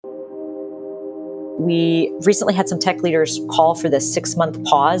We recently had some tech leaders call for this 6-month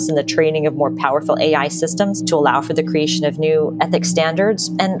pause in the training of more powerful AI systems to allow for the creation of new ethics standards.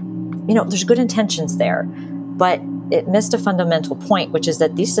 And, there's good intentions there, but it missed a fundamental point, which is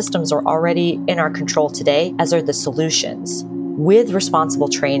that these systems are already in our control today, as are the solutions. With responsible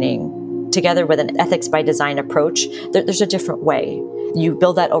training, together with an ethics by design approach, there's a different way. You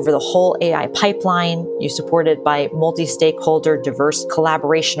build that over the whole AI pipeline. You support it by multi-stakeholder, diverse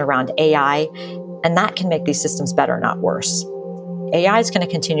collaboration around AI. And that can make these systems better, not worse. AI is going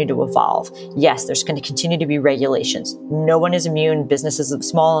to continue to evolve. Yes, there's going to continue to be regulations. No one is immune, businesses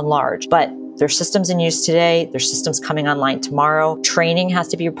small and large, but there's systems in use today. There's systems coming online tomorrow. Training has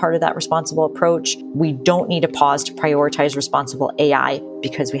to be a part of that responsible approach. We don't need a pause to prioritize responsible AI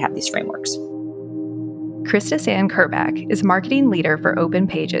because we have these frameworks. Krista Sande-Kerback is marketing leader for Open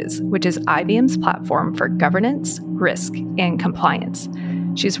Pages, which is IBM's platform for governance, risk, and compliance.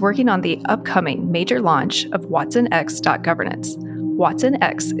 She's working on the upcoming major launch of WatsonX.governance.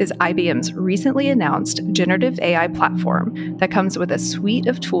 WatsonX is IBM's recently announced generative AI platform that comes with a suite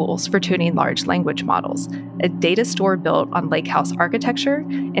of tools for tuning large language models, a data store built on lakehouse architecture,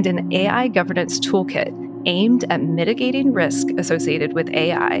 and an AI governance toolkit aimed at mitigating risk associated with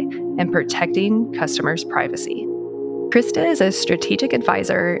AI and protecting customers' privacy. Krista is a strategic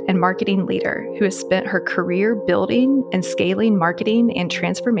advisor and marketing leader who has spent her career building and scaling marketing and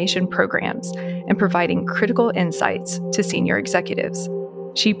transformation programs and providing critical insights to senior executives.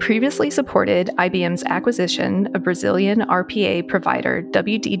 She previously supported IBM's acquisition of Brazilian RPA provider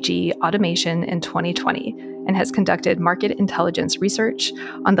WDG Automation in 2020 and has conducted market intelligence research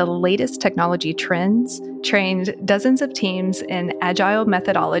on the latest technology trends, trained dozens of teams in agile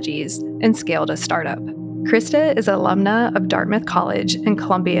methodologies, and scaled a startup. Krista is alumna of Dartmouth College and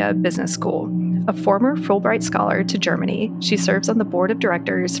Columbia Business School. A former Fulbright Scholar to Germany, she serves on the board of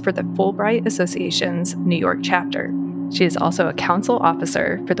directors for the Fulbright Association's New York chapter. She is also a council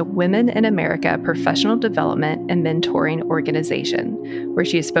officer for the Women in America Professional Development and Mentoring Organization, where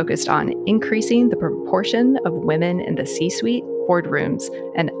she is focused on increasing the proportion of women in the C-suite, boardrooms,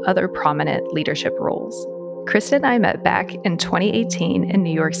 and other prominent leadership roles. Krista and I met back in 2018 in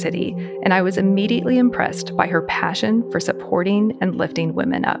New York City, and I was immediately impressed by her passion for supporting and lifting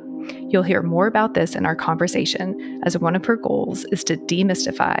women up. You'll hear more about this in our conversation, as one of her goals is to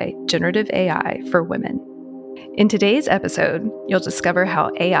demystify generative AI for women. In today's episode, you'll discover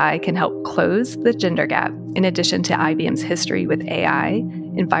how AI can help close the gender gap, in addition to IBM's history with AI,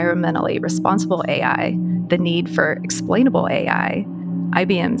 environmentally responsible AI, the need for explainable AI,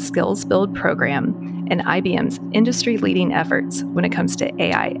 IBM's Skills Build program, and IBM's industry-leading efforts when it comes to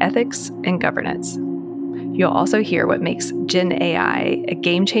AI ethics and governance. You'll also hear what makes Gen AI a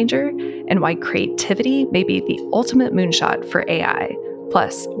game changer and why creativity may be the ultimate moonshot for AI,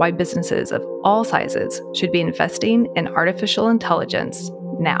 plus why businesses of all sizes should be investing in artificial intelligence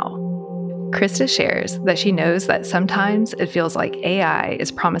now. Krista shares that she knows that sometimes it feels like AI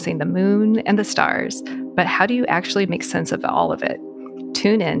is promising the moon and the stars, but how do you actually make sense of all of it?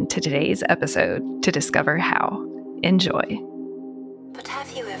 Tune in to today's episode to discover how. Enjoy. But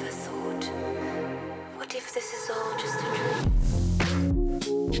have you ever thought, what if this is all just a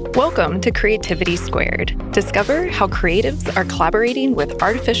dream? Welcome to Creativity Squared. Discover how creatives are collaborating with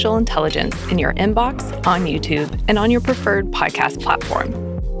artificial intelligence in your inbox, on YouTube, and on your preferred podcast platform.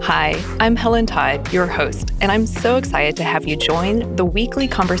 Hi, I'm Helen Todd, your host, and I'm so excited to have you join the weekly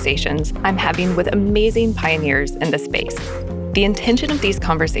conversations I'm having with amazing pioneers in the space. The intention of these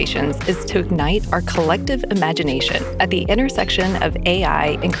conversations is to ignite our collective imagination at the intersection of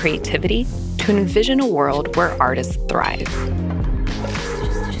AI and creativity to envision a world where artists thrive.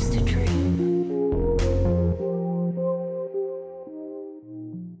 Just a dream.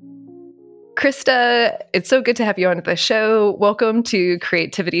 Krista, it's so good to have you on the show. Welcome to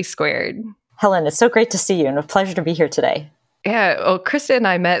Creativity Squared. Helen, it's so great to see you and a pleasure to be here today. Yeah, well, Krista and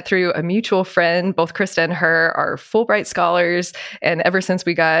I met through a mutual friend. Both Krista and her are Fulbright scholars. And ever since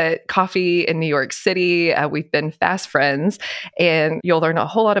we got coffee in New York City, we've been fast friends. And you'll learn a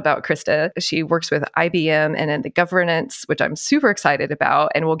whole lot about Krista. She works with IBM and in the governance, which I'm super excited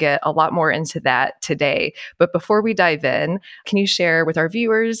about. And we'll get a lot more into that today. But before we dive in, can you share with our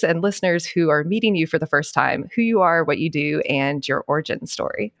viewers and listeners who are meeting you for the first time who you are, what you do, and your origin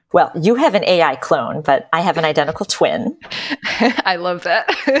story? Well, you have an AI clone, but I have an identical twin. I love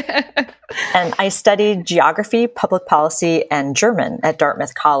that. And I studied geography, public policy, and German at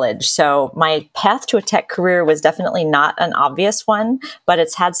Dartmouth College. So my path to a tech career was definitely not an obvious one, but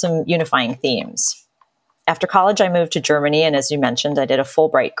it's had some unifying themes. After college, I moved to Germany, and as you mentioned, I did a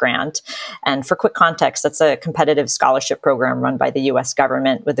Fulbright grant. And for quick context, that's a competitive scholarship program run by the US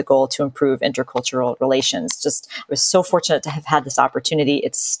government with the goal to improve intercultural relations. I was so fortunate to have had this opportunity.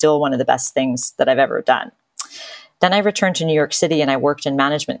 It's still one of the best things that I've ever done. Then I returned to New York City and I worked in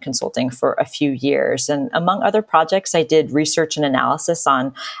management consulting for a few years. And among other projects, I did research and analysis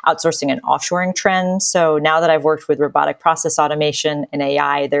on outsourcing and offshoring trends. So now that I've worked with robotic process automation and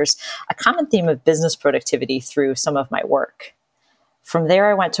AI, there's a common theme of business productivity through some of my work. From there,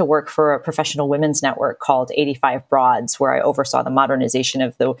 I went to work for a professional women's network called 85 Broads, where I oversaw the modernization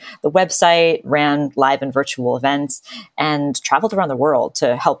of the website, ran live and virtual events, and traveled around the world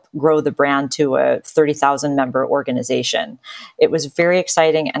to help grow the brand to a 30,000 member organization. It was very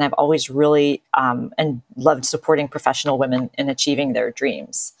exciting, and I've always really and loved supporting professional women in achieving their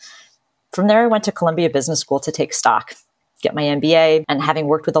dreams. From there, I went to Columbia Business School to take stock, get my MBA, and having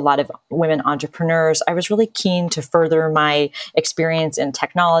worked with a lot of women entrepreneurs, I was really keen to further my experience in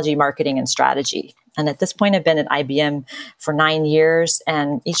technology, marketing, and strategy. And at this point, I've been at IBM for 9 years,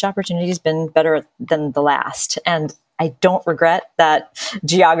 and each opportunity has been better than the last. And I don't regret that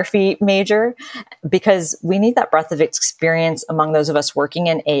geography major because we need that breadth of experience among those of us working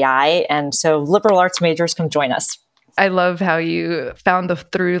in AI. And so liberal arts majors, come join us. I love how you found the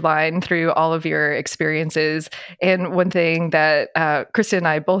through line through all of your experiences. And one thing that Krista and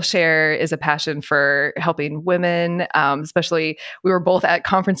I both share is a passion for helping women, especially we were both at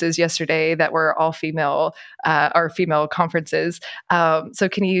conferences yesterday that were all female, our female conferences. So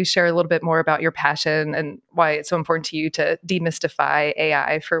can you share a little bit more about your passion and why it's so important to you to demystify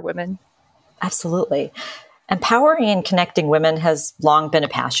AI for women? Absolutely. Empowering and connecting women has long been a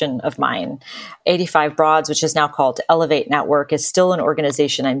passion of mine. 85 Broads, which is now called Elevate Network, is still an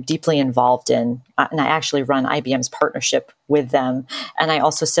organization I'm deeply involved in. And I actually run IBM's partnership with them. And I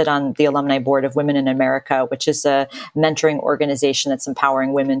also sit on the alumni board of Women in America, which is a mentoring organization that's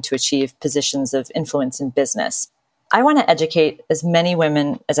empowering women to achieve positions of influence in business. I want to educate as many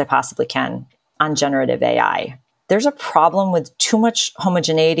women as I possibly can on generative AI. There's a problem with too much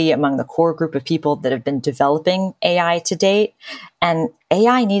homogeneity among the core group of people that have been developing AI to date, and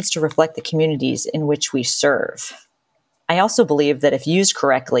AI needs to reflect the communities in which we serve. I also believe that if used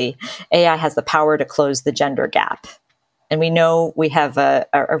correctly, AI has the power to close the gender gap. And we know we have a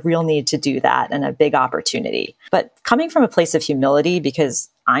real need to do that and a big opportunity. But coming from a place of humility, because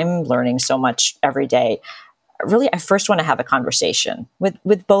I'm learning so much every day, really, I first want to have a conversation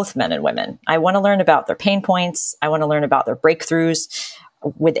with both men and women. I want to learn about their pain points. I want to learn about their breakthroughs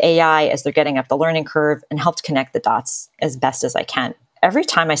with AI as they're getting up the learning curve and help connect the dots as best as I can. Every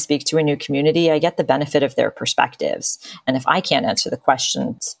time I speak to a new community, I get the benefit of their perspectives. And if I can't answer the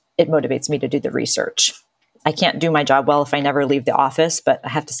questions, it motivates me to do the research. I can't do my job well if I never leave the office, but I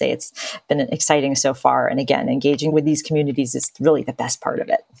have to say it's been exciting so far. And again, engaging with these communities is really the best part of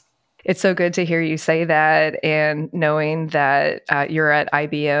it. It's so good to hear you say that, and knowing that you're at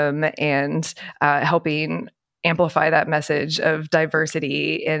IBM and helping amplify that message of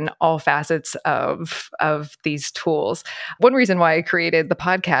diversity in all facets of these tools. One reason why I created the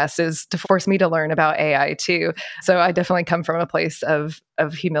podcast is to force me to learn about AI too. So I definitely come from a place of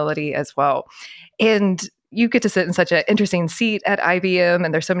humility as well. And you get to sit in such an interesting seat at IBM,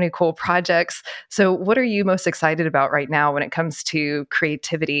 and there's so many cool projects. So what are you most excited about right now when it comes to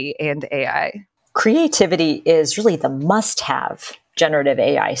creativity and AI? Creativity is really the must-have generative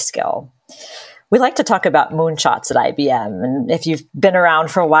AI skill. We like to talk about moonshots at IBM. And if you've been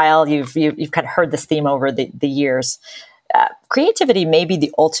around for a while, you've kind of heard this theme over the years. Creativity may be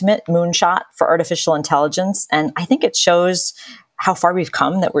the ultimate moonshot for artificial intelligence. And I think it shows how far we've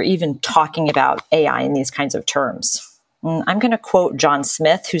come that we're even talking about AI in these kinds of terms. I'm going to quote John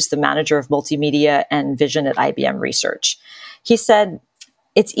Smith, who's the manager of multimedia and vision at IBM Research. He said,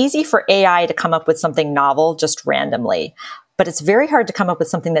 "It's easy for AI to come up with something novel just randomly, but it's very hard to come up with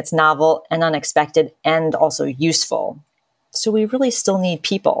something that's novel and unexpected and also useful. So we really still need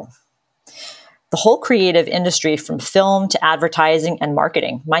people." The whole creative industry, from film to advertising and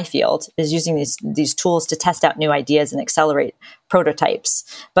marketing, my field, is using these tools to test out new ideas and accelerate prototypes.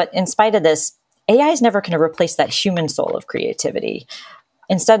 But in spite of this, AI is never going to replace that human soul of creativity.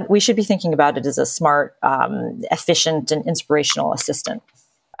 Instead, we should be thinking about it as a smart, efficient, and inspirational assistant.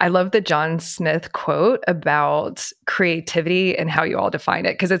 I love the John Smith quote about creativity and how you all define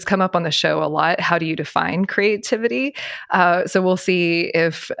it, because it's come up on the show a lot. How do you define creativity? So we'll see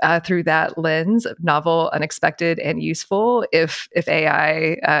if through that lens of novel, unexpected, and useful, if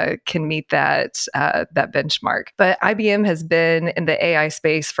AI can meet that benchmark. But IBM has been in the AI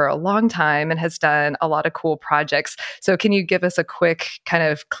space for a long time and has done a lot of cool projects. So can you give us a quick kind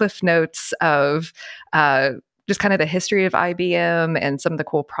of cliff notes of just kind of the history of IBM and some of the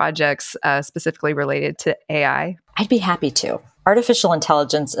cool projects specifically related to AI? I'd be happy to. Artificial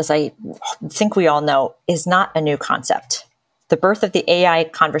intelligence, as I think we all know, is not a new concept. The birth of the AI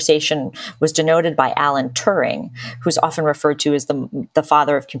conversation was denoted by Alan Turing, who's often referred to as the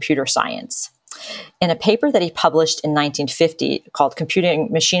father of computer science. In a paper that he published in 1950 called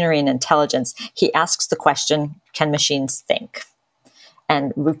Computing, Machinery, and Intelligence, he asks the question, can machines think?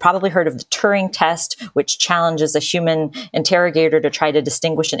 And we've probably heard of the Turing test, which challenges a human interrogator to try to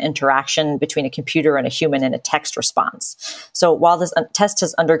distinguish an interaction between a computer and a human in a text response. So while this test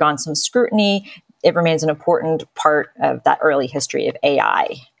has undergone some scrutiny, it remains an important part of that early history of AI.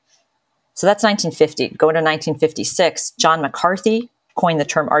 So that's 1950. Going to 1956, John McCarthy coined the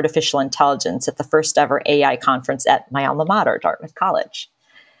term artificial intelligence at the first ever AI conference at my alma mater, Dartmouth College.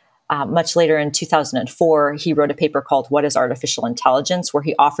 Much later in 2004, he wrote a paper called What is Artificial Intelligence?, where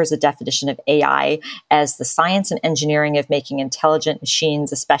he offers a definition of AI as the science and engineering of making intelligent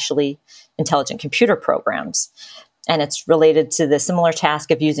machines, especially intelligent computer programs. And it's related to the similar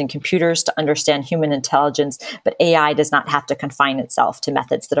task of using computers to understand human intelligence, but AI does not have to confine itself to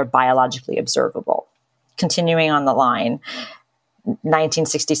methods that are biologically observable. Continuing on the line,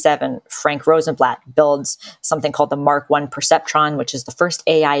 1967, Frank Rosenblatt builds something called the Mark I perceptron, which is the first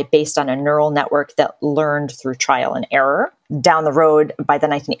AI based on a neural network that learned through trial and error. Down the road, by the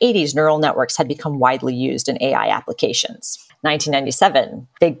 1980s, neural networks had become widely used in AI applications. 1997,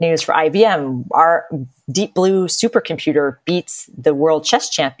 big news for IBM. Our Deep Blue supercomputer beats the world chess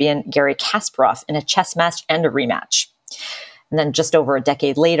champion, Garry Kasparov, in a chess match and a rematch. And then just over a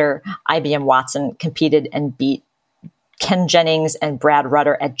decade later, IBM Watson competed and beat Ken Jennings and Brad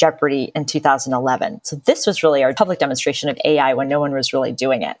Rutter at Jeopardy in 2011. So this was really our public demonstration of AI when no one was really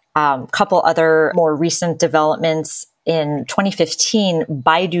doing it. Couple other more recent developments. In 2015,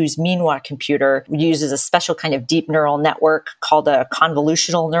 Baidu's Minhua computer uses a special kind of deep neural network called a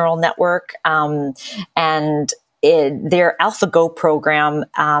convolutional neural network. Their AlphaGo program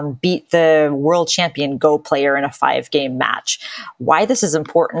beat the world champion Go player in a 5-game match. Why this is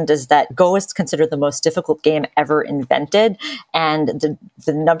important is that Go is considered the most difficult game ever invented, and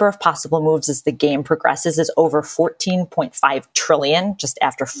the number of possible moves as the game progresses is over 14.5 trillion just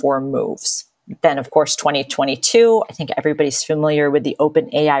after 4 moves. Then, of course, 2022, I think everybody's familiar with the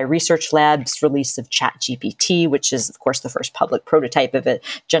OpenAI Research Lab's release of ChatGPT, which is, of course, the first public prototype of a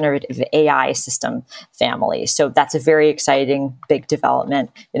generative AI system family. So that's a very exciting, big development.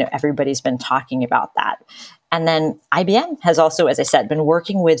 Everybody's been talking about that. And then IBM has also, as I said, been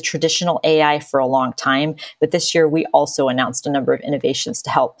working with traditional AI for a long time. But this year, we also announced a number of innovations to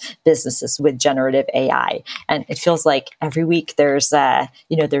help businesses with generative AI. And it feels like every week there's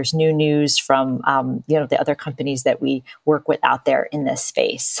new news from, the other companies that we work with out there in this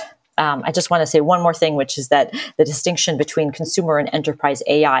space. I just want to say one more thing, which is that the distinction between consumer and enterprise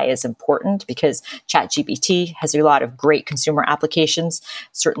AI is important because ChatGPT has a lot of great consumer applications.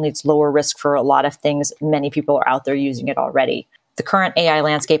 Certainly, it's lower risk for a lot of things. Many people are out there using it already. The current AI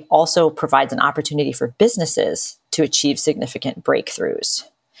landscape also provides an opportunity for businesses to achieve significant breakthroughs.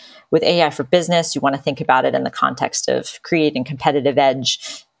 With AI for business, you want to think about it in the context of creating competitive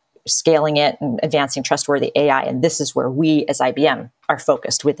edge, scaling it, and advancing trustworthy AI. And this is where we, as IBM, are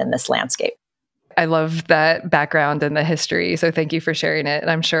focused within this landscape. I love that background and the history. So thank you for sharing it.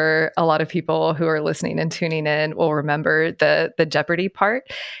 And I'm sure a lot of people who are listening and tuning in will remember the Jeopardy part.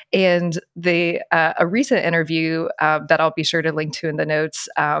 And a recent interview that I'll be sure to link to in the notes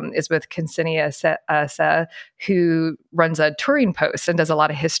is with Ksenia Se, who runs a Turing Post and does a lot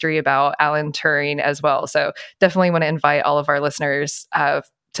of history about Alan Turing as well. So definitely want to invite all of our listeners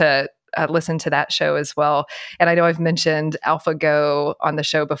to listen to that show as well. And I know I've mentioned AlphaGo on the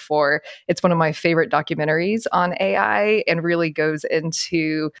show before. It's one of my favorite documentaries on AI and really goes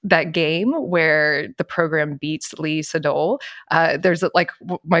into that game where the program beats Lee Sedol. There's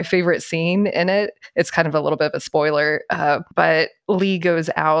my favorite scene in it. It's kind of a little bit of a spoiler, but Lee goes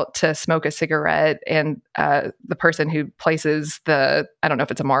out to smoke a cigarette and the person who places I don't know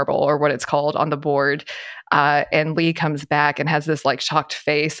if it's a marble or what it's called on the board, And Lee comes back and has this like shocked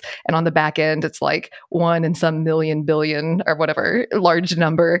face. And on the back end, it's like 1 in some million billion or whatever large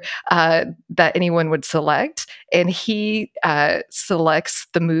number that anyone would select. And he selects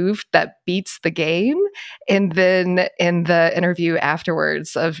the move that beats the game. And then in the interview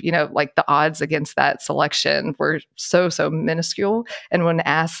afterwards of, like the odds against that selection were so minuscule. And when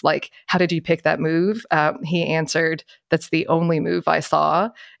asked, like, how did you pick that move? He answered, that's the only move I saw.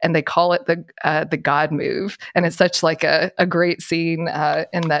 And they call it the God move. And it's such like a great scene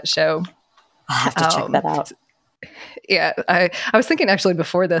in that show. I'll have to check that out. Yeah, I was thinking actually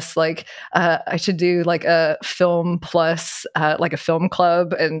before this, like I should do like a film plus, like a film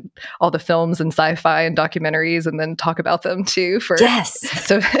club and all the films and sci-fi and documentaries, and then talk about them too. Yes.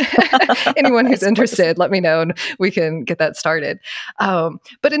 So anyone who's interested, let me know and we can get that started.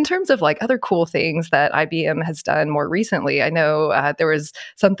 But in terms of like other cool things that IBM has done more recently, I know there was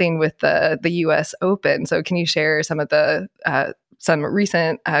something with the US Open. So can you share some of the some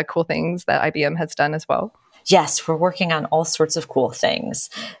recent cool things that IBM has done as well? Yes, we're working on all sorts of cool things.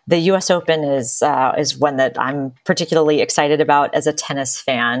 The U.S. Open is one that I'm particularly excited about as a tennis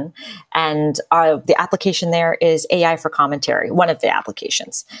fan, and the application there is AI for commentary. One of the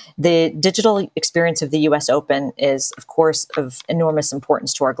applications. The digital experience of the U.S. Open is, of course, of enormous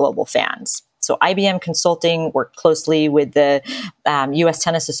importance to our global fans. So IBM Consulting worked closely with the U.S.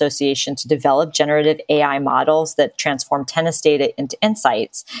 Tennis Association to develop generative AI models that transform tennis data into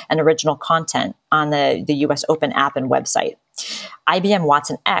insights and original content on the U.S. Open app and website. IBM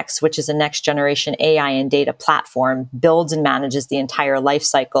Watson X, which is a next-generation AI and data platform, builds and manages the entire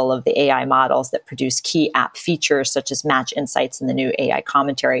lifecycle of the AI models that produce key app features such as match insights and the new AI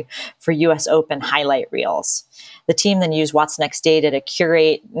commentary for U.S. Open highlight reels. The team then used Watson X data to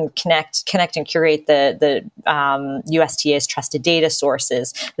curate and connect and curate the USTA's trusted data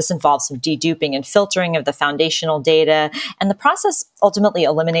sources. This involves some deduping and filtering of the foundational data, and the process ultimately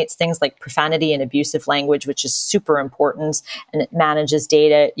eliminates things like profanity and abusive language, which is super important, and it manages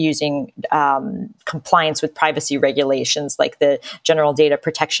data using compliance with privacy regulations like the General Data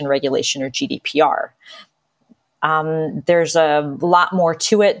Protection Regulation or GDPR. There's a lot more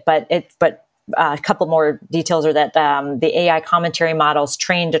to it, but a couple more details are that the AI commentary model is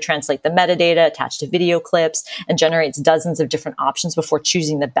trained to translate the metadata attached to video clips and generates dozens of different options before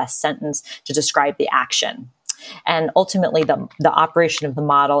choosing the best sentence to describe the action. And ultimately, the operation of the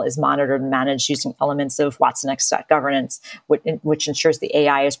model is monitored and managed using elements of watsonx governance, which ensures the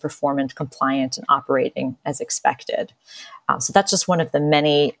AI is performant, compliant, and operating as expected. So that's just one of the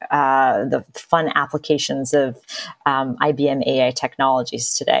many the fun applications of IBM AI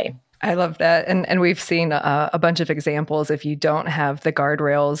technologies today. I love that. And we've seen a bunch of examples. If you don't have the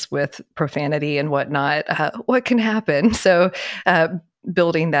guardrails with profanity and whatnot, what can happen? So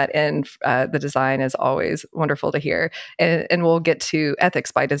building that in the design is always wonderful to hear. And we'll get to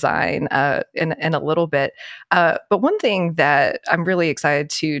ethics by design in a little bit. But one thing that I'm really excited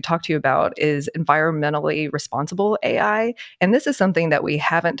to talk to you about is environmentally responsible AI. And this is something that we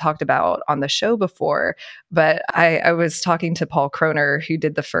haven't talked about on the show before. But I was talking to Paul Kroner, who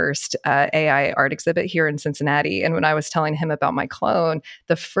did the first AI art exhibit here in Cincinnati. And when I was telling him about my clone,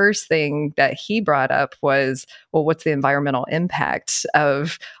 the first thing that he brought up was, well, what's the environmental impact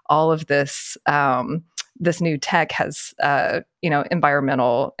of all of this? This new tech has,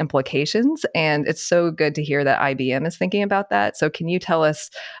 environmental implications, and it's so good to hear that IBM is thinking about that. So, can you tell us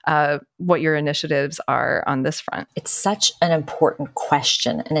what your initiatives are on this front? It's such an important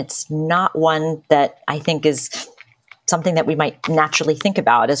question, and it's not one that I think is something that we might naturally think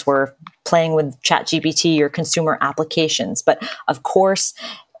about as we're playing with ChatGPT or consumer applications. But of course,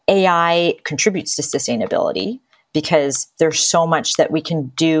 AI contributes to sustainability, because there's so much that we can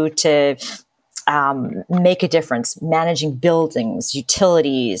do to make a difference, managing buildings,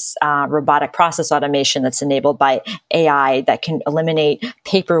 utilities, robotic process automation that's enabled by AI that can eliminate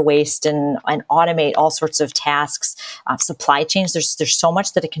paper waste and automate all sorts of tasks, supply chains. There's so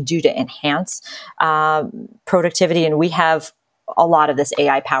much that it can do to enhance productivity, and we have a lot of this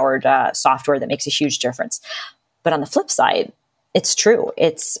AI-powered software that makes a huge difference. But on the flip side, it's true.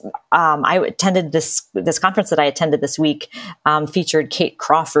 I attended this conference that I attended this week, featured Kate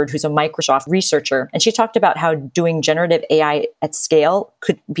Crawford, who's a Microsoft researcher, and she talked about how doing generative AI at scale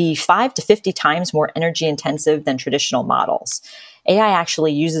could be 5 to 50 times more energy intensive than traditional models. AI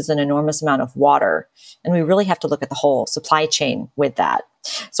actually uses an enormous amount of water, and we really have to look at the whole supply chain with that.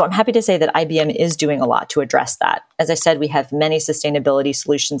 So I'm happy to say that IBM is doing a lot to address that. As I said, we have many sustainability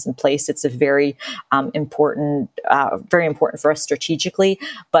solutions in place. It's a very important for us strategically.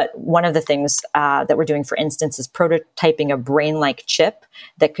 But one of the things that we're doing, for instance, is prototyping a brain-like chip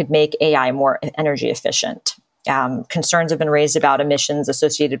that could make AI more energy efficient. Concerns have been raised about emissions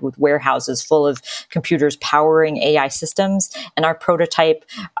associated with warehouses full of computers powering AI systems, and our prototype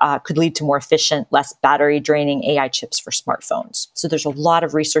could lead to more efficient, less battery draining AI chips for smartphones. So there's a lot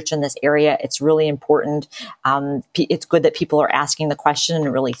of research in this area. It's really important. It's good that people are asking the question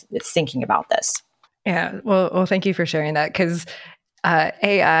and really thinking about this. Yeah, well, thank you for sharing that, because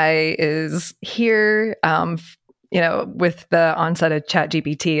AI is here. With the onset of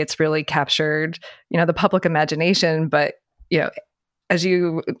ChatGPT, it's really captured, the public imagination. But, as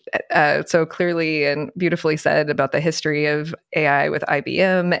you so clearly and beautifully said about the history of AI with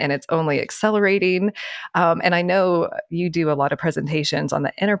IBM, and it's only accelerating. And I know you do a lot of presentations on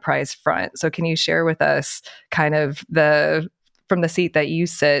the enterprise front. So can you share with us kind of from the seat that you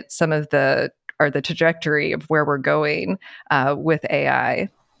sit, some of the trajectory of where we're going with AI?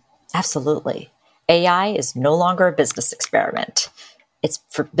 Absolutely. AI is no longer a business experiment. It's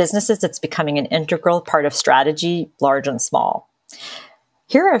for businesses, it's becoming an integral part of strategy, large and small.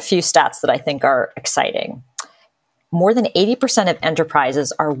 Here are a few stats that I think are exciting. More than 80% of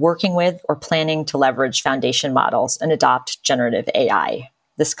enterprises are working with or planning to leverage foundation models and adopt generative AI.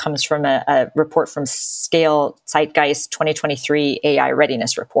 This comes from a report from Scale Zeitgeist 2023 AI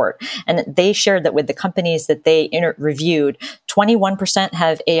Readiness Report. And they shared that with the companies that they reviewed, 21%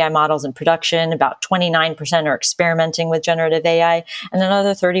 have AI models in production, about 29% are experimenting with generative AI, and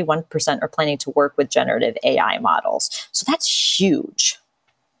another 31% are planning to work with generative AI models. So that's huge.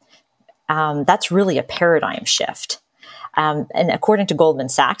 That's really a paradigm shift. And according to Goldman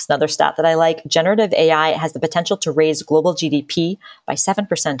Sachs, another stat that I like, generative AI has the potential to raise global GDP by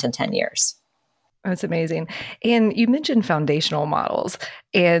 7% in 10 years. That's amazing. And you mentioned foundational models,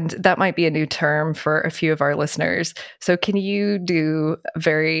 and that might be a new term for a few of our listeners. So can you do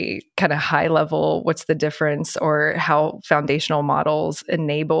very kind of high level, what's the difference, or how foundational models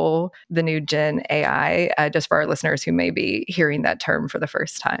enable the new Gen AI, just for our listeners who may be hearing that term for the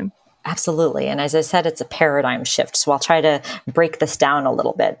first time? Absolutely. And as I said, it's a paradigm shift. So I'll try to break this down a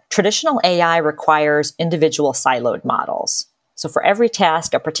little bit. Traditional AI requires individual siloed models. So for every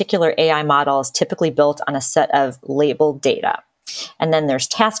task, a particular AI model is typically built on a set of labeled data. And then there's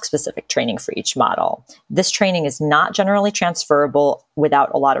task-specific training for each model. This training is not generally transferable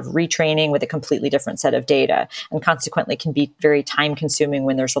without a lot of retraining with a completely different set of data, and consequently can be very time-consuming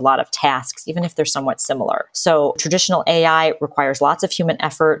when there's a lot of tasks, even if they're somewhat similar. So traditional AI requires lots of human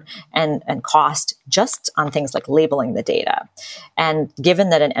effort and cost just on things like labeling the data. And given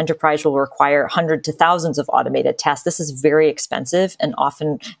that an enterprise will require hundreds to thousands of automated tasks, this is very expensive and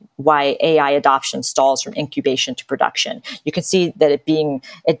often why AI adoption stalls from incubation to production. You can see that it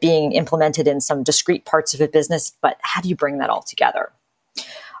being implemented in some discrete parts of a business, but how do you bring that all together?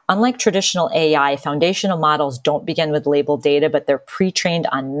 Unlike traditional AI, foundational models don't begin with labeled data, but they're pre-trained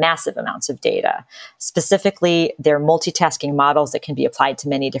on massive amounts of data. Specifically, they're multitasking models that can be applied to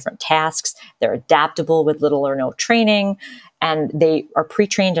many different tasks. They're adaptable with little or no training, and they are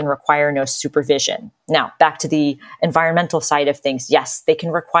pre-trained and require no supervision. Now, back to the environmental side of things, yes, they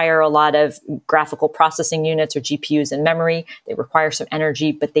can require a lot of graphical processing units or GPUs and memory. They require some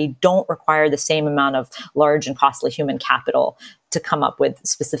energy, but they don't require the same amount of large and costly human capital to come up with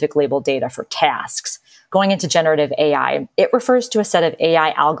specific labeled data for tasks. Going into generative AI, it refers to a set of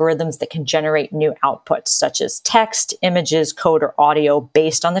AI algorithms that can generate new outputs, such as text, images, code, or audio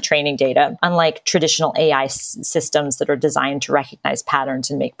based on the training data, unlike traditional AI systems that are designed to recognize patterns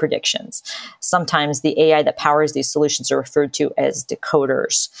and make predictions. Sometimes the AI that powers these solutions are referred to as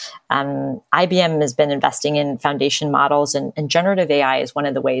decoders. IBM has been investing in foundation models, and generative AI is one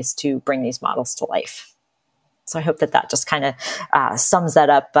of the ways to bring these models to life. So I hope that just kind of sums that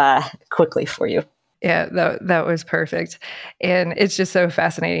up quickly for you. Yeah, that was perfect. And it's just so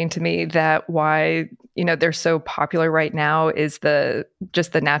fascinating to me that why, they're so popular right now is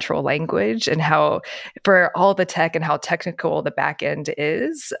just the natural language, and how for all the tech and how technical the back end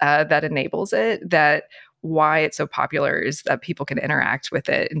is that enables it, that why it's so popular is that people can interact with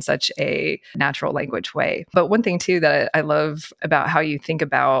it in such a natural language way. But one thing too that I love about how you think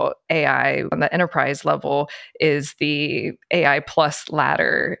about AI on the enterprise level is the AI plus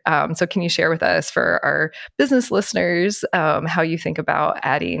ladder. So can you share with us, for our business listeners, how you think about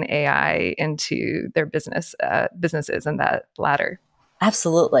adding AI into their businesses and that ladder?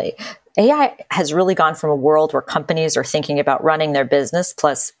 Absolutely. AI has really gone from a world where companies are thinking about running their business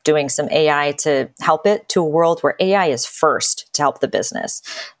plus doing some AI to help it to a world where AI is first to help the business.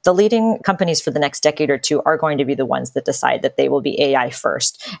 The leading companies for the next decade or two are going to be the ones that decide that they will be AI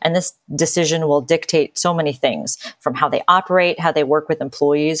first. And this decision will dictate so many things, from how they operate, how they work with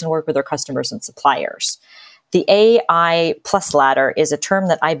employees, and work with their customers and suppliers. The AI plus ladder is a term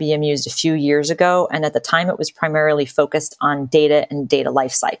that IBM used a few years ago, and at the time it was primarily focused on data and data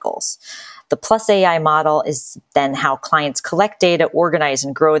life cycles. The plus AI model is then how clients collect data, organize,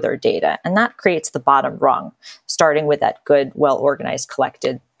 and grow their data, and that creates the bottom rung, starting with that good, well-organized,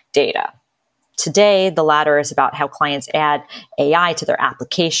 collected data. Today, the ladder is about how clients add AI to their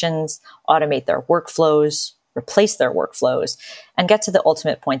applications, automate their workflows, replace their workflows, and get to the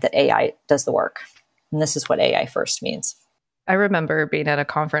ultimate point that AI does the work. And this is what AI first means. I remember being at a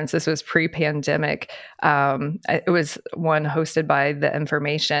conference. This was pre-pandemic. It was one hosted by The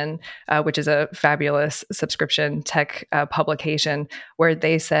Information, which is a fabulous subscription tech publication, where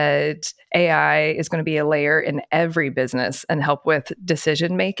they said AI is going to be a layer in every business and help with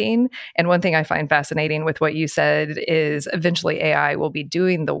decision making. And one thing I find fascinating with what you said is eventually AI will be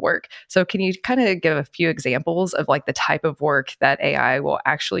doing the work. So can you kind of give a few examples of like the type of work that AI will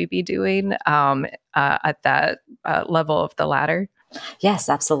actually be doing at that level of the ladder? Yes,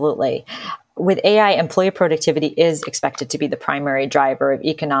 absolutely. With AI, employee productivity is expected to be the primary driver of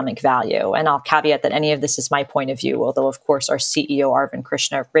economic value. And I'll caveat that any of this is my point of view, although, of course, our CEO, Arvind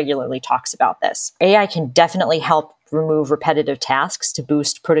Krishna, regularly talks about this. AI can definitely help remove repetitive tasks to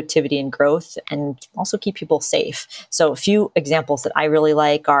boost productivity and growth and also keep people safe. So a few examples that I really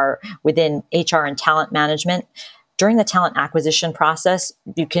like are within HR and talent management. During the talent acquisition process,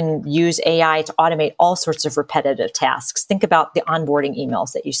 you can use AI to automate all sorts of repetitive tasks. Think about the onboarding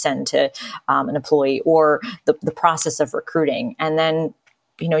emails that you send to an employee, or the process of recruiting. And then,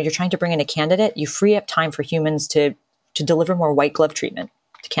 you're trying to bring in a candidate, you free up time for humans to deliver more white glove treatment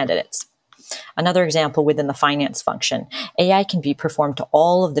to candidates. Another example within the finance function, AI can be performed to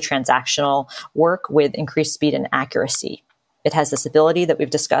all of the transactional work with increased speed and accuracy. It has this ability that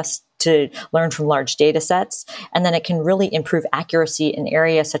we've discussed to learn from large data sets, and then it can really improve accuracy in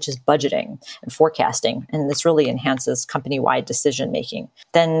areas such as budgeting and forecasting, and this really enhances company-wide decision-making.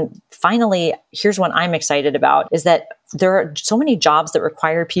 Then finally, here's one I'm excited about, is that there are so many jobs that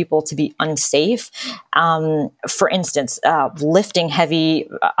require people to be unsafe. For instance, lifting heavy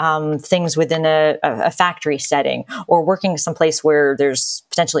things within a factory setting, or working someplace where there's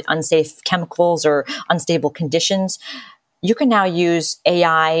potentially unsafe chemicals or unstable conditions. You can now use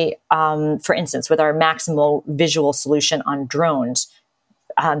AI, for instance, with our maximal visual solution on drones.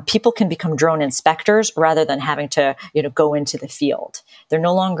 People can become drone inspectors rather than having to, go into the field. They're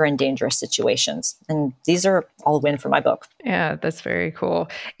no longer in dangerous situations. And these are all a win for my book. Yeah, that's very cool.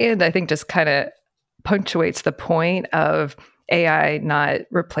 And I think just kind of punctuates the point of AI not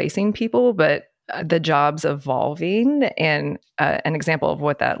replacing people, but the jobs evolving, and an example of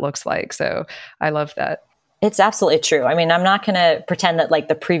what that looks like. So I love that. It's absolutely true. I mean, I'm not going to pretend that like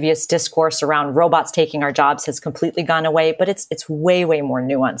the previous discourse around robots taking our jobs has completely gone away, but it's way, way more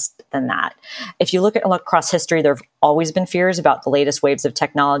nuanced than that. If you look across history, there have always been fears about the latest waves of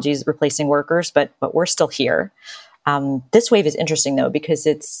technologies replacing workers, but we're still here. This wave is interesting, though, because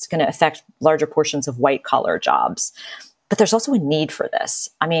it's going to affect larger portions of white-collar jobs. But there's also a need for this.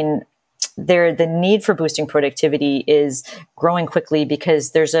 I mean, the need for boosting productivity is growing quickly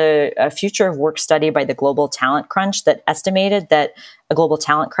because there's a future of work study by the Global Talent Crunch that estimated that a global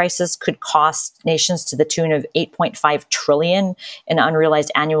talent crisis could cost nations to the tune of $8.5 trillion in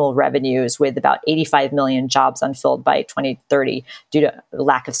unrealized annual revenues, with about 85 million jobs unfilled by 2030 due to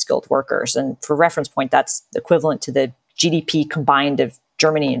lack of skilled workers. And for reference point, that's equivalent to the GDP combined of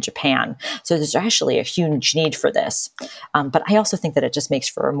Germany and Japan. So there's actually a huge need for this. But I also think that it just makes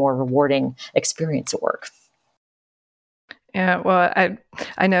for a more rewarding experience at work. Yeah, well,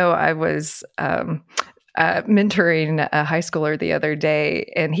 I know I was mentoring a high schooler the other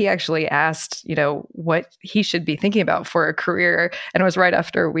day, and he actually asked, what he should be thinking about for a career. And it was right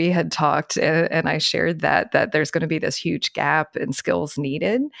after we had talked, and I shared that there's going to be this huge gap in skills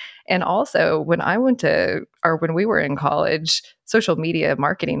needed. And also, when we were in college, social media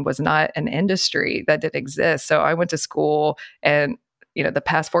marketing was not an industry that did exist. So I went to school, and the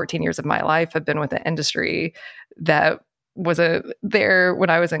past 14 years of my life have been with an industry that was there when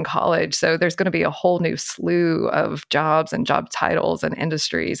I was in college. So there's going to be a whole new slew of jobs and job titles and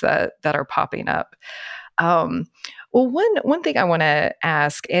industries that are popping up. Well, one thing I want to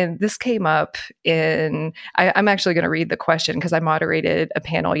ask, and this came up I'm actually going to read the question because I moderated a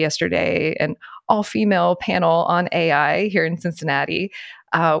panel yesterday, an all-female panel on AI here in Cincinnati.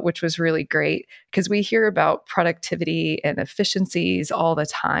 which was really great because we hear about productivity and efficiencies all the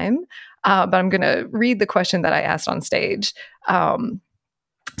time. But I'm going to read the question that I asked on stage.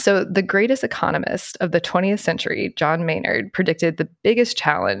 So the greatest economist of the 20th century, John Maynard, predicted the biggest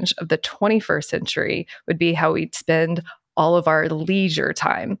challenge of the 21st century would be how we'd spend all of our leisure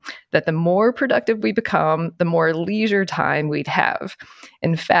time, that the more productive we become, the more leisure time we'd have.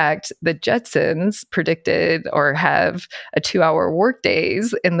 In fact, the Jetsons predicted or have a 2-hour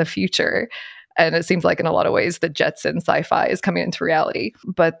workdays in the future. And it seems like in a lot of ways, the Jetson sci-fi is coming into reality.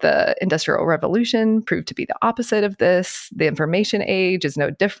 But the Industrial Revolution proved to be the opposite of this. The information age is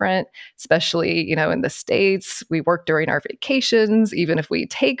no different, especially, in the States. We work during our vacations, even if we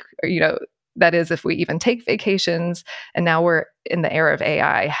take, that is, if we even take vacations. And now we're in the era of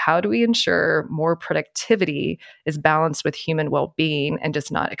AI. How do we ensure more productivity is balanced with human well-being and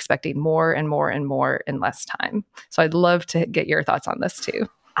just not expecting more and more and more in less time? So I'd love to get your thoughts on this too.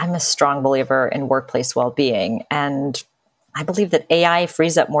 I'm a strong believer in workplace well-being, and I believe that AI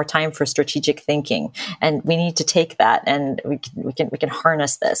frees up more time for strategic thinking, and we need to take that and we can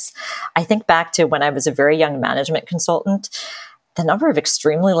harness this. I think back to when I was a very young management consultant, the number of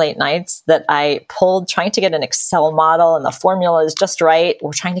extremely late nights that I pulled trying to get an Excel model and the formula is just right.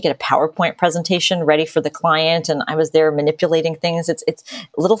 We're trying to get a PowerPoint presentation ready for the client, and I was there manipulating things. It's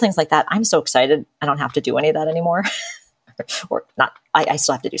little things like that. I'm so excited I don't have to do any of that anymore. Or not, I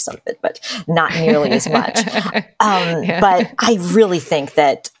still have to do some of it, but not nearly as much. But I really think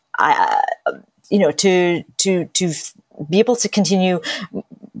that to be able to continue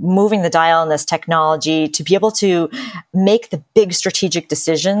moving the dial in this technology, to be able to make the big strategic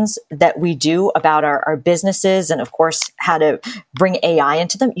decisions that we do about our businesses, and of course, how to bring AI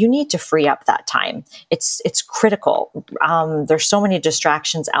into them, you need to free up that time. It's critical. There's so many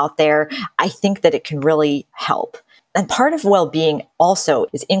distractions out there. I think that it can really help. And part of well-being also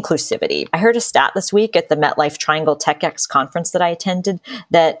is inclusivity. I heard a stat this week at the MetLife Triangle TechX conference that I attended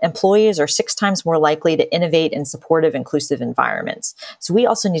that employees are 6 times more likely to innovate in supportive, inclusive environments. So we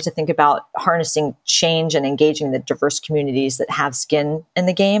also need to think about harnessing change and engaging the diverse communities that have skin in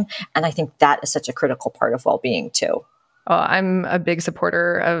the game. And I think that is such a critical part of well-being too. I'm a big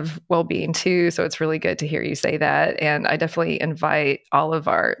supporter of well-being too, so it's really good to hear you say that. And I definitely invite all of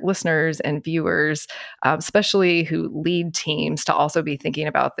our listeners and viewers, especially who lead teams, to also be thinking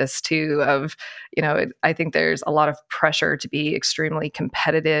about this too. I think there's a lot of pressure to be extremely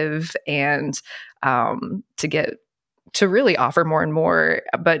competitive and to really offer more and more,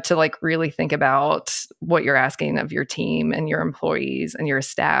 but to really think about what you're asking of your team and your employees and your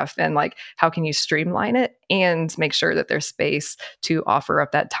staff, and how can you streamline it and make sure that there's space to offer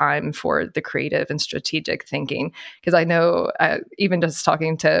up that time for the creative and strategic thinking. Because I know even just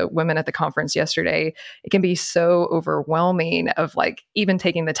talking to women at the conference yesterday, it can be so overwhelming of even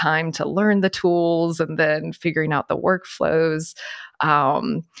taking the time to learn the tools and then figuring out the workflows.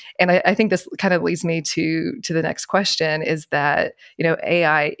 And I think this kind of leads me to the next question, is that,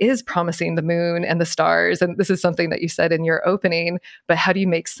 AI is promising the moon and the stars. And this is something that you said in your opening, but how do you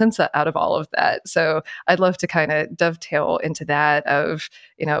make sense out of all of that? So I'd love to kind of dovetail into that of,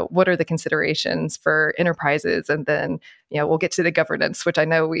 what are the considerations for enterprises? And then, we'll get to the governance, which I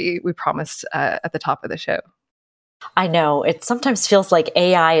know we promised at the top of the show. I know it sometimes feels like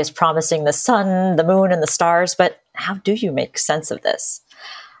AI is promising the sun, the moon, and the stars, but how do you make sense of this?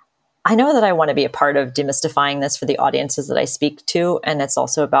 I know that I want to be a part of demystifying this for the audiences that I speak to, and it's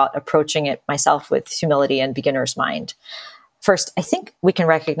also about approaching it myself with humility and beginner's mind. First, I think we can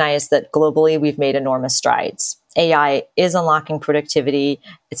recognize that globally we've made enormous strides. AI is unlocking productivity.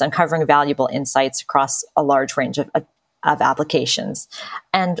 It's uncovering valuable insights across a large range of applications.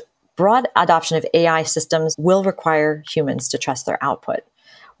 And broad adoption of AI systems will require humans to trust their output.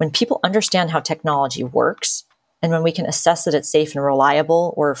 When people understand how technology works, and when we can assess that it's safe and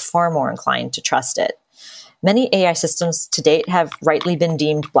reliable, we're far more inclined to trust it. Many AI systems to date have rightly been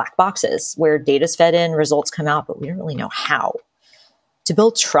deemed black boxes, where data's fed in, results come out, but we don't really know how. To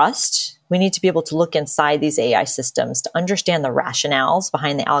build trust, we need to be able to look inside these AI systems to understand the rationales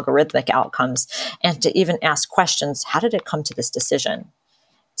behind the algorithmic outcomes, and to even ask questions, how did it come to this decision?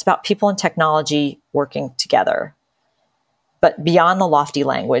 It's about people and technology working together. But beyond the lofty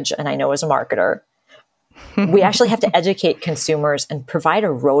language, and I know as a marketer, we actually have to educate consumers and provide a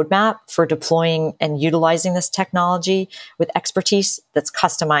roadmap for deploying and utilizing this technology with expertise that's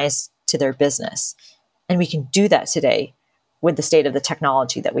customized to their business. And we can do that today with the state of the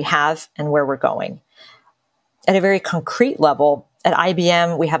technology that we have and where we're going. At a very concrete level, at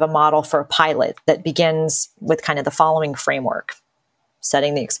IBM, we have a model for a pilot that begins with kind of the following framework: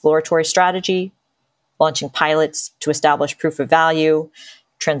 setting the exploratory strategy, launching pilots to establish proof of value,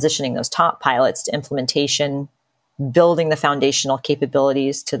 transitioning those top pilots to implementation, building the foundational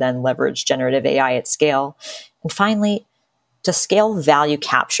capabilities to then leverage generative AI at scale, and finally, to scale value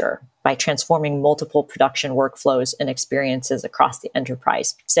capture by transforming multiple production workflows and experiences across the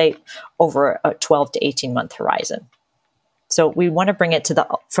enterprise, say over a 12 to 18 month horizon. So we want to bring it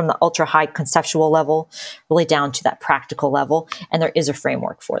from the ultra high conceptual level, really down to that practical level. And there is a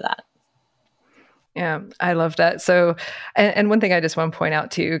framework for that. Yeah, I love that. So, and one thing I just want to point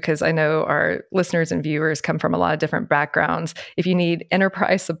out too, because I know our listeners and viewers come from a lot of different backgrounds. If you need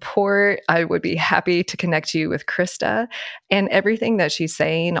enterprise support, I would be happy to connect you with Krista. And everything that she's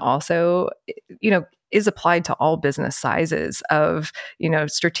saying also, is applied to all business sizes of,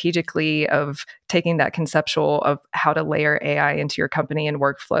 strategically of taking that conceptual of how to layer AI into your company and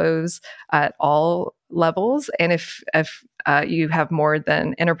workflows at all levels. And if you have more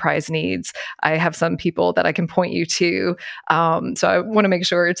than enterprise needs, I have some people that I can point you to. So I want to make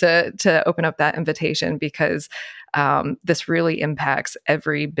sure to open up that invitation because this really impacts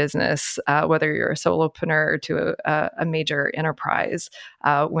every business, whether you're a solopreneur to a major enterprise,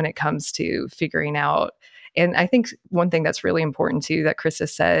 when it comes to figuring out. And I think one thing that's really important too that Krista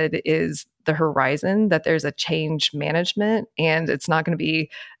said is the horizon, that there's a change management, and it's not going to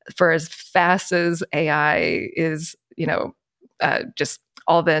be for as fast as AI is, just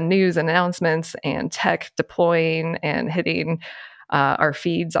all the news and announcements and tech deploying and hitting our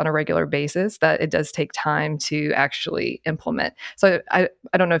feeds on a regular basis, that it does take time to actually implement. So I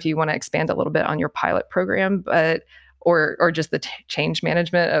don't know if you want to expand a little bit on your pilot program, but or just the change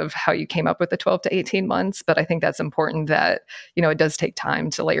management of how you came up with the 12 to 18 months. But I think that's important that, it does take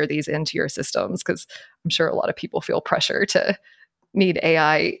time to layer these into your systems, because I'm sure a lot of people feel pressure to need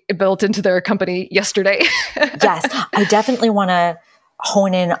AI built into their company yesterday. Yes, I definitely want to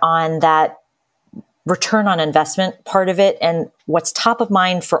hone in on that return on investment part of it. And what's top of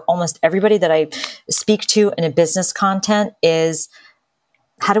mind for almost everybody that I speak to in a business content is,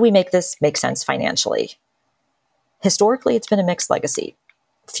 how do we make this make sense financially? Historically, it's been a mixed legacy.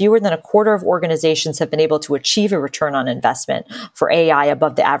 Fewer than a quarter of organizations have been able to achieve a return on investment for AI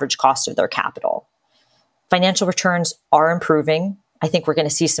above the average cost of their capital. Financial returns are improving. I think we're going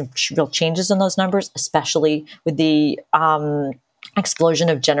to see some real changes in those numbers, especially with the explosion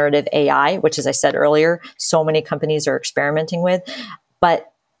of generative AI, which, as I said earlier, so many companies are experimenting with.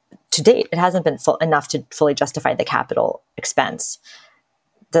 But to date, it hasn't been enough to fully justify the capital expense.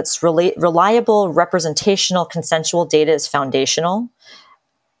 That's reliable, representational, consensual data is foundational.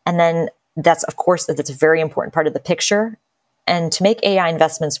 And then that's a very important part of the picture. And to make AI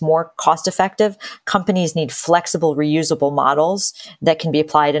investments more cost effective, companies need flexible, reusable models that can be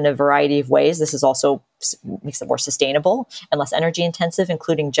applied in a variety of ways. This is also makes it more sustainable and less energy intensive,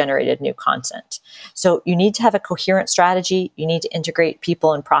 including generated new content. So you need to have a coherent strategy. You need to integrate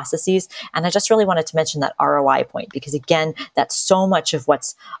people and processes. And I just really wanted to mention that ROI point, because again, that's so much of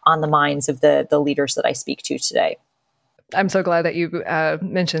what's on the minds of the leaders that I speak to today. I'm so glad that you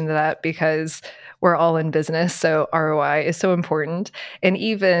mentioned that, because we're all in business. So ROI is so important. And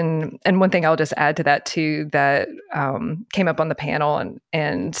one thing I'll just add to that too, that came up on the panel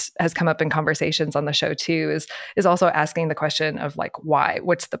and has come up in conversations on the show too, is also asking the question of like, why?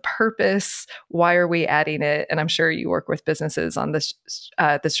 What's the purpose? Why are we adding it? And I'm sure you work with businesses on this,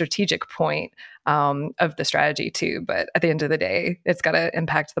 the strategic point of the strategy too. But at the end of the day, it's got to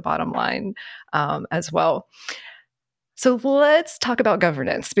impact the bottom line as well. So let's talk about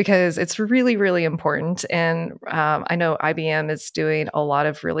governance, because it's really, really important. And I know IBM is doing a lot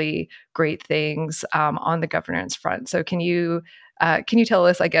of really great things on the governance front. So can you tell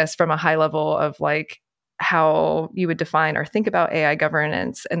us, I guess, from a high level of like how you would define or think about AI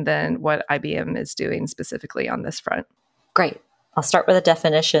governance, and then what IBM is doing specifically on this front? Great. I'll start with a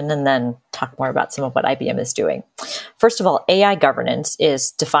definition and then talk more about some of what IBM is doing. First of all, AI governance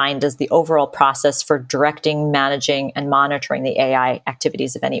is defined as the overall process for directing, managing, and monitoring the AI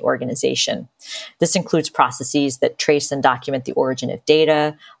activities of any organization. This includes processes that trace and document the origin of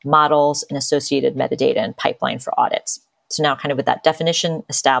data, models, and associated metadata and pipeline for audits. So now, kind of with that definition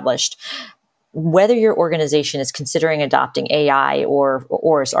established, whether your organization is considering adopting AI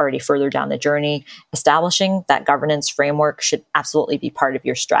or is already further down the journey, establishing that governance framework should absolutely be part of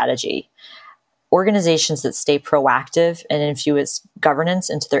your strategy. Organizations that stay proactive and infuse governance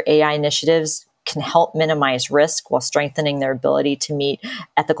into their AI initiatives can help minimize risk while strengthening their ability to meet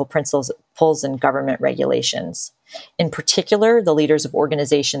ethical principles and government regulations. In particular, the leaders of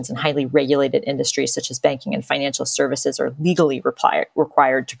organizations in highly regulated industries such as banking and financial services are legally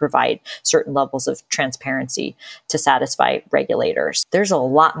required to provide certain levels of transparency to satisfy regulators. There's a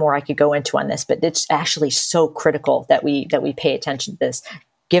lot more I could go into on this, but it's actually so critical that we pay attention to this.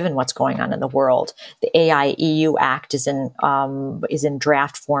 given what's going on in the world. The AI EU Act is in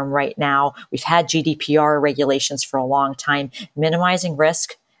draft form right now. We've had GDPR regulations for a long time. Minimizing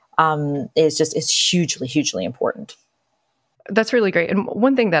risk is hugely important. That's really great. And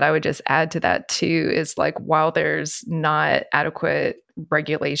one thing that I would just add to that too is like, while there's not adequate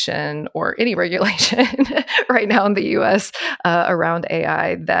regulation or any regulation right now in the US around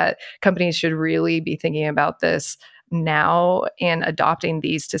AI, that companies should really be thinking about this now and adopting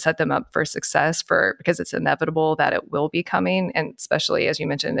these to set them up for success, because it's inevitable that it will be coming, and especially, as you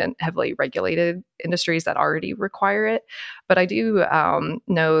mentioned, in heavily regulated industries that already require it. But I do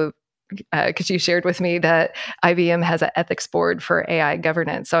know, because you shared with me that IBM has an ethics board for AI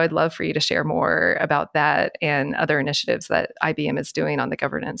governance. So I'd love for you to share more about that and other initiatives that IBM is doing on the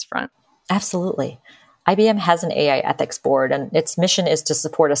governance front. Absolutely. IBM has an AI ethics board, and its mission is to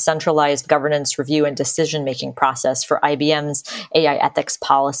support a centralized governance, review, and decision-making process for IBM's AI ethics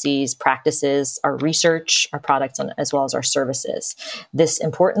policies, practices, our research, our products, and as well as our services. This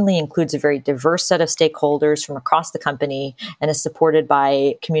importantly includes a very diverse set of stakeholders from across the company and is supported by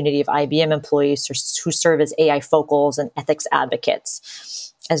a community of IBM employees who serve as AI focals and ethics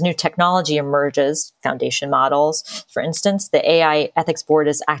advocates. As new technology emerges, foundation models, for instance, the AI ethics board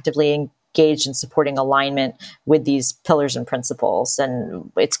is actively engaged in supporting alignment with these pillars and principles,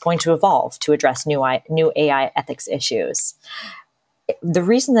 and it's going to evolve to address new AI ethics issues. The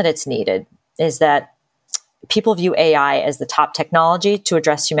reason that it's needed is that people view AI as the top technology to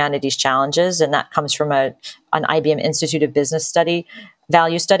address humanity's challenges, and that comes from an IBM Institute of Business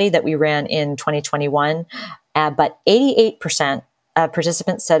value study that we ran in 2021. But 88% of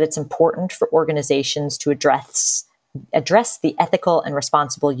participants said it's important for organizations to address the ethical and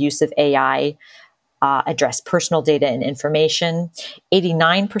responsible use of AI, address personal data and information.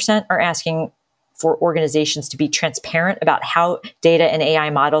 89% are asking for organizations to be transparent about how data and AI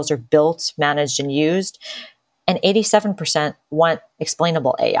models are built, managed, and used. And 87% want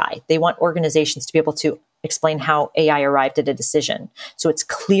explainable AI. They want organizations to be able to explain how AI arrived at a decision. So it's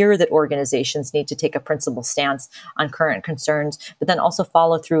clear that organizations need to take a principled stance on current concerns, but then also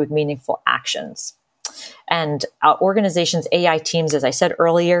follow through with meaningful actions. And organizations' AI teams, as I said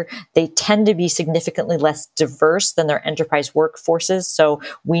earlier, they tend to be significantly less diverse than their enterprise workforces. So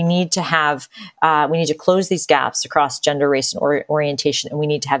we need to close these gaps across gender, race, and orientation, and we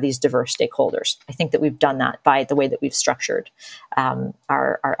need to have these diverse stakeholders. I think that we've done that by the way that we've structured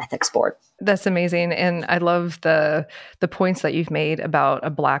our ethics board. That's amazing. And I love the points that you've made about a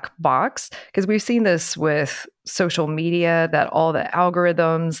black box, because we've seen this with social media, that all the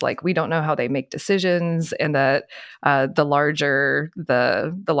algorithms, like, we don't know how they make decisions, and that the larger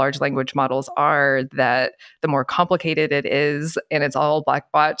the large language models are, that the more complicated it is, and it's all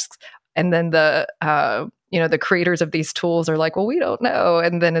black box. And then the creators of these tools are like, well, we don't know.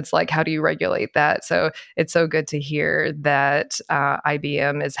 And then it's like, how do you regulate that? So it's so good to hear that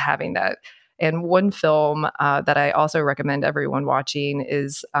IBM is having that. And one film that I also recommend everyone watching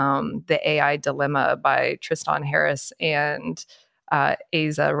is The AI Dilemma by Tristan Harris and Asa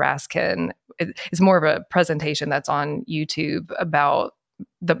Raskin. It's more of a presentation that's on YouTube about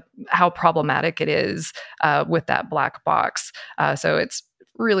how problematic it is with that black box. So it's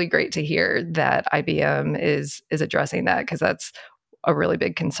really great to hear that IBM is addressing that, because that's a really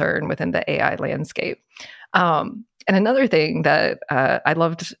big concern within the AI landscape. And another thing that I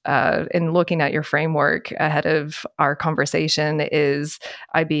loved in looking at your framework ahead of our conversation is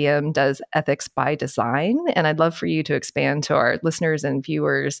IBM does ethics by design. And I'd love for you to expand to our listeners and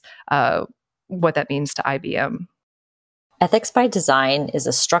viewers what that means to IBM. Ethics by design is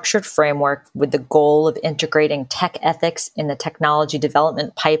a structured framework with the goal of integrating tech ethics in the technology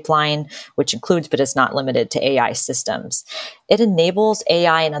development pipeline, which includes but is not limited to AI systems. It enables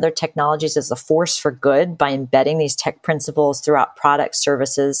AI and other technologies as a force for good by embedding these tech principles throughout products,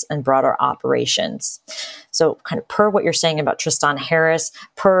 services, and broader operations. So kind of per what you're saying about Tristan Harris,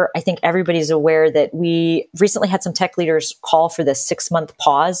 I think everybody's aware that we recently had some tech leaders call for this 6-month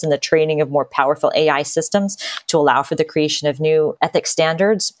pause in the training of more powerful AI systems to allow for the creation of new ethics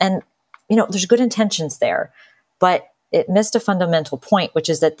standards. And, there's good intentions there, but it missed a fundamental point, which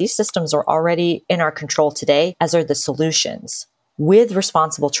is that these systems are already in our control today, as are the solutions. With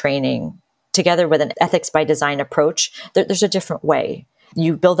responsible training, together with an ethics by design approach, there's a different way.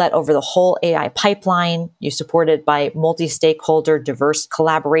 You build that over the whole AI pipeline. You support it by multi-stakeholder, diverse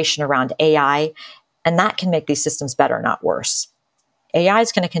collaboration around AI, and that can make these systems better, not worse. AI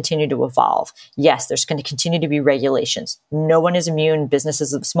is going to continue to evolve. Yes, there's going to continue to be regulations. No one is immune,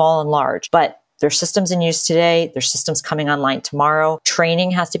 businesses small and large, but There's systems in use today. There's systems coming online tomorrow.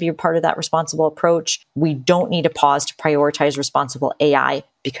 Training has to be a part of that responsible approach. We don't need to pause to prioritize responsible AI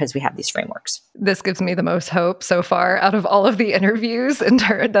because we have these frameworks. This gives me the most hope so far out of all of the interviews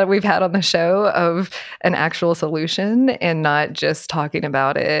that we've had on the show of an actual solution and not just talking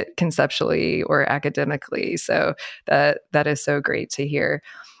about it conceptually or academically. So that is so great to hear.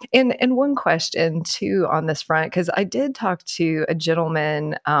 And one question too on this front, because I did talk to a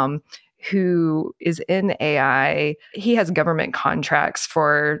gentleman who is in AI. He has government contracts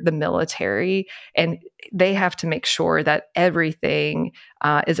for the military, and they have to make sure that everything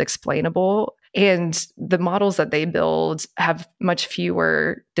is explainable. And the models that they build have much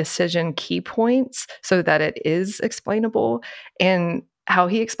fewer decision key points so that it is explainable. And how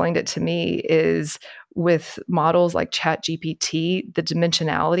he explained it to me is with models like ChatGPT, the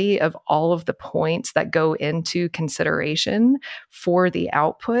dimensionality of all of the points that go into consideration for the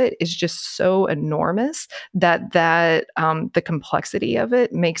output is just so enormous that the complexity of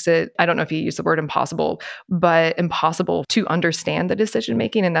it makes it, I don't know if you use the word impossible, but impossible to understand the decision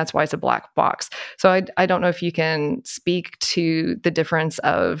making. And that's why it's a black box. So I don't know if you can speak to the difference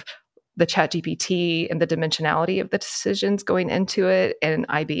of the ChatGPT and the dimensionality of the decisions going into it and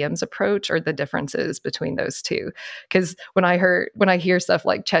IBM's approach, or the differences between those two. Because when I hear stuff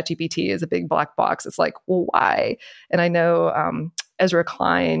like ChatGPT is a big black box, it's like, well, why? And I know Ezra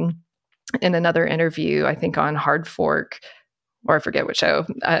Klein in another interview, I think on Hard Fork, or I forget which show,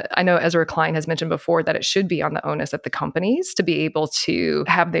 I know Ezra Klein has mentioned before that it should be on the onus of the companies to be able to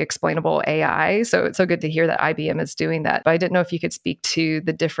have the explainable AI. So it's so good to hear that IBM is doing that. But I didn't know if you could speak to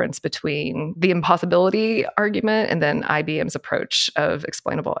the difference between the impossibility argument and then IBM's approach of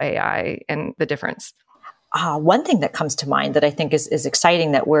explainable AI and the difference. One thing that comes to mind that I think is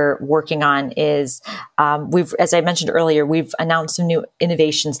exciting that we're working on is as I mentioned earlier, we've announced some new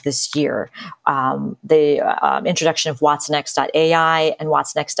innovations this year. The introduction of WatsonX.ai and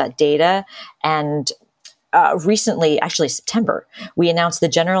WatsonX.data, and recently, actually September, we announced the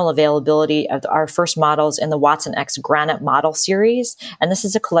general availability of our first models in the WatsonX Granite model series. And this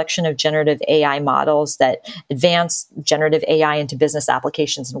is a collection of generative AI models that advance generative AI into business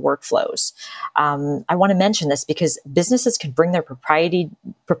applications and workflows. I want to mention this because businesses can bring their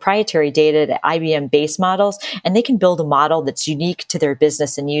proprietary data to IBM base models, and they can build a model that's unique to their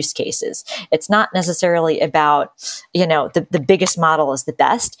business and use cases. It's not necessarily about, the biggest model is the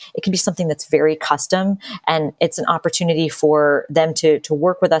best. It can be something that's very custom. And it's an opportunity for them to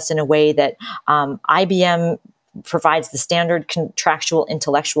work with us in a way that IBM provides the standard contractual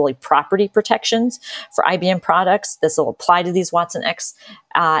intellectual property protections for IBM products. This will apply to these WatsonX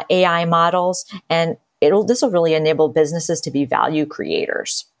AI models, and this will really enable businesses to be value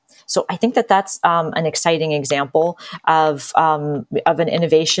creators. So I think that's an exciting example of an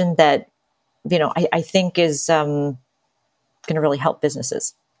innovation that I think is going to really help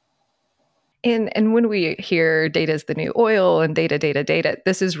businesses. And when we hear data is the new oil and data,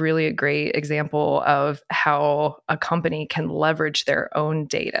 this is really a great example of how a company can leverage their own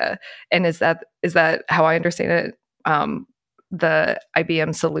data. And is that how I understand it? The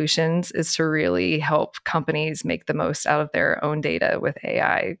IBM solutions is to really help companies make the most out of their own data with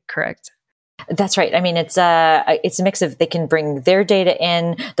AI, correct? That's right. I mean, it's a mix of, they can bring their data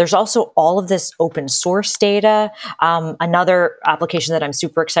in. There's also all of this open source data. Another application that I'm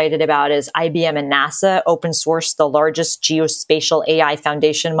super excited about is IBM and NASA open source the largest geospatial AI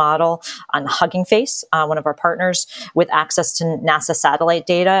foundation model on Hugging Face, one of our partners, with access to NASA satellite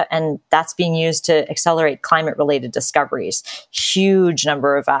data. And that's being used to accelerate climate related discoveries. Huge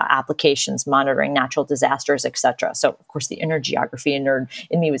number of applications monitoring natural disasters, et cetera. So of course, the inner geography nerd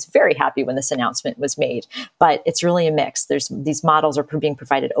in me was very happy when this announcement was made, but it's really a mix. These models are being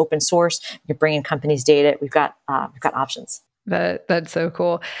provided open source. You're bringing companies' data. We've got options. That's so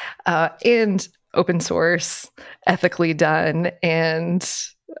cool, and open source, ethically done, and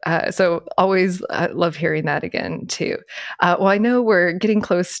so always love hearing that again too. Well, I know we're getting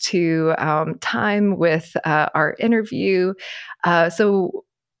close to time with our interview, so.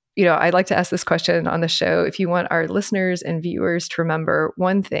 I'd like to ask this question on the show. If you want our listeners and viewers to remember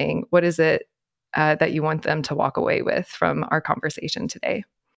one thing, what is it that you want them to walk away with from our conversation today?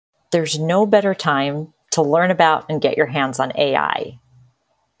 There's no better time to learn about and get your hands on AI.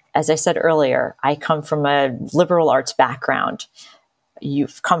 As I said earlier, I come from a liberal arts background.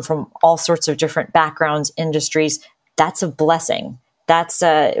 You've come from all sorts of different backgrounds, industries. That's a blessing.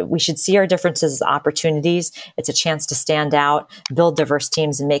 We should see our differences as opportunities. It's a chance to stand out, build diverse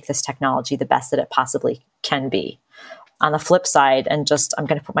teams, and make this technology the best that it possibly can be. On the flip side, and I'm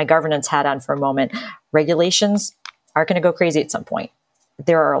going to put my governance hat on for a moment, regulations are going to go crazy at some point.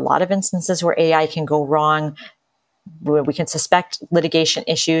 there are a lot of instances where AI can go wrong, where we can suspect litigation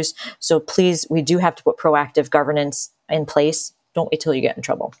issues. So please, we do have to put proactive governance in place. Don't wait till you get in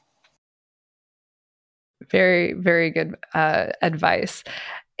trouble. Very, very good advice.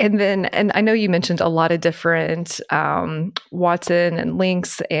 And I know you mentioned a lot of different Watson and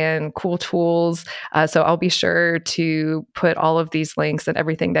links and cool tools. So I'll be sure to put all of these links and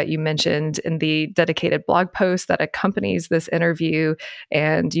everything that you mentioned in the dedicated blog post that accompanies this interview.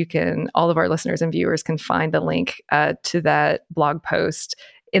 And all of our listeners and viewers can find the link to that blog post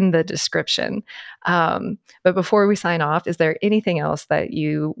in the description. But before we sign off, is there anything else that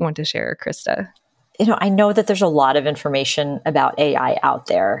you want to share, Krista? I know that there's a lot of information about AI out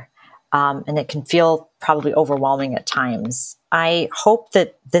there, and it can feel probably overwhelming at times. I hope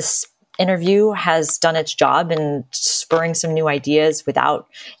that this interview has done its job in spurring some new ideas without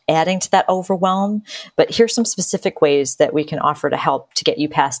adding to that overwhelm. But here's some specific ways that we can offer to help to get you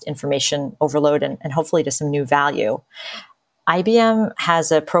past information overload and hopefully to some new value. IBM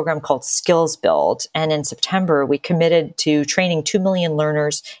has a program called Skills Build, and in September, we committed to training 2 million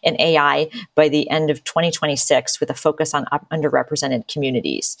learners in AI by the end of 2026 with a focus on underrepresented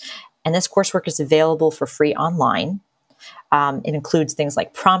communities. And this coursework is available for free online. It includes things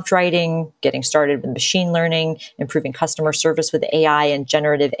like prompt writing, getting started with machine learning, improving customer service with AI, and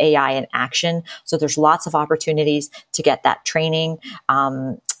generative AI in action. So there's lots of opportunities to get that training.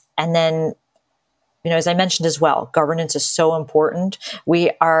 And then as I mentioned as well, governance is so important.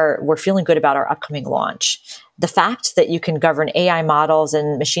 We're feeling good about our upcoming launch. The fact that you can govern AI models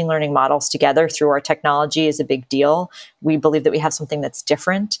and machine learning models together through our technology is a big deal. We believe that we have something that's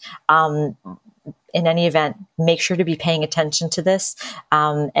different. In any event, make sure to be paying attention to this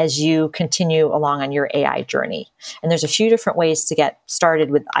as you continue along on your AI journey. And there's a few different ways to get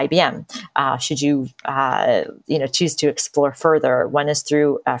started with IBM. Should you, choose to explore further? One is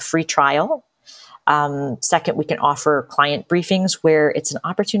through a free trial. Second, we can offer client briefings where it's an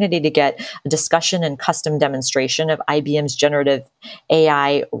opportunity to get a discussion and custom demonstration of IBM's generative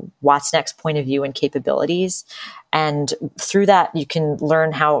AI, What's Next point of view and capabilities. And through that, you can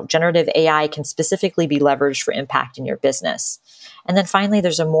learn how generative AI can specifically be leveraged for impact in your business. And then finally,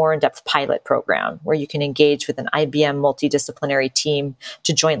 there's a more in-depth pilot program where you can engage with an IBM multidisciplinary team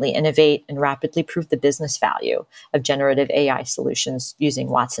to jointly innovate and rapidly prove the business value of generative AI solutions using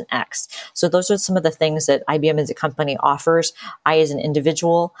Watson X. So those are some of the things that IBM as a company offers. I, as an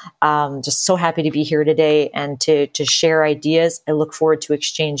individual, just so happy to be here today and to share ideas. I look forward to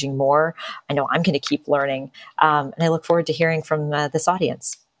exchanging more. I know I'm going to keep learning, and I look forward to hearing from this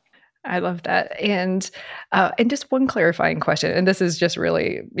audience. I love that. And just one clarifying question, and this is just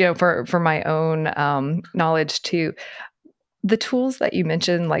really, for my own knowledge too. The tools that you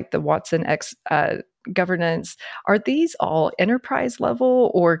mentioned, like the Watson X governance, are these all enterprise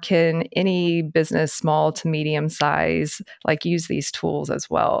level, or can any business, small to medium size, use these tools as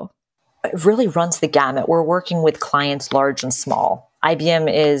well? It really runs the gamut. We're working with clients large and small.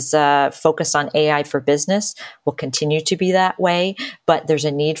 IBM is focused on AI for business, will continue to be that way, but there's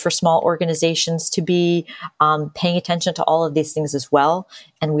a need for small organizations to be paying attention to all of these things as well,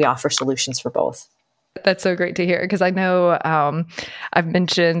 and we offer solutions for both. That's so great to hear, because I know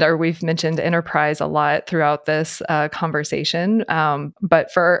we've mentioned enterprise a lot throughout this conversation.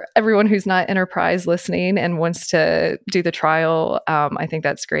 But for everyone who's not enterprise listening and wants to do the trial, I think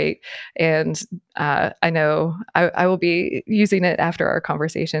that's great. And I know I will be using it after our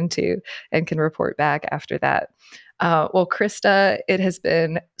conversation too, and can report back after that. Well, Krista, it has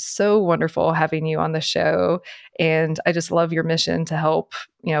been so wonderful having you on the show. And I just love your mission to help,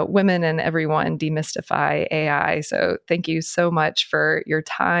 women and everyone demystify AI. So thank you so much for your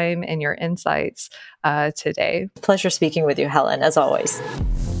time and your insights today. Pleasure speaking with you, Helen, as always.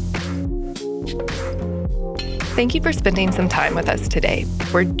 Thank you for spending some time with us today.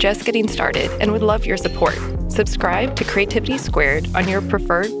 We're just getting started and would love your support. Subscribe to Creativity Squared on your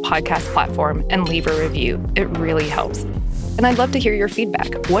preferred podcast platform and leave a review. It really helps. And I'd love to hear your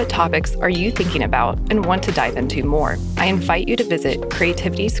feedback. What topics are you thinking about and want to dive into more? I invite you to visit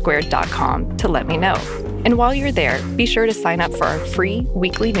creativitysquared.com to let me know. And while you're there, be sure to sign up for our free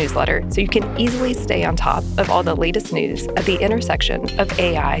weekly newsletter so you can easily stay on top of all the latest news at the intersection of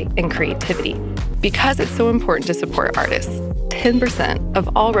AI and creativity. Because it's so important to support artists, 10%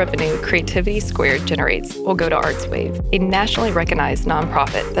 of all revenue Creativity Squared generates will go to ArtsWave, a nationally recognized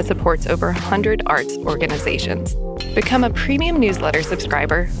nonprofit that supports over 100 arts organizations. Become a premium newsletter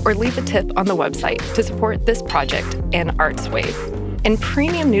subscriber or leave a tip on the website to support this project and ArtsWave. And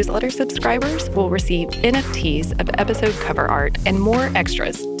premium newsletter subscribers will receive NFTs of episode cover art and more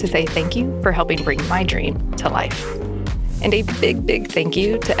extras to say thank you for helping bring my dream to life. And a big, big thank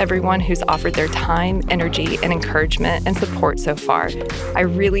you to everyone who's offered their time, energy, and encouragement and support so far. I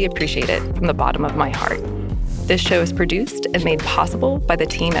really appreciate it from the bottom of my heart. This show is produced and made possible by the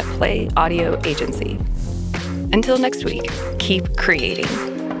team at Play Audio Agency. Until next week, keep creating.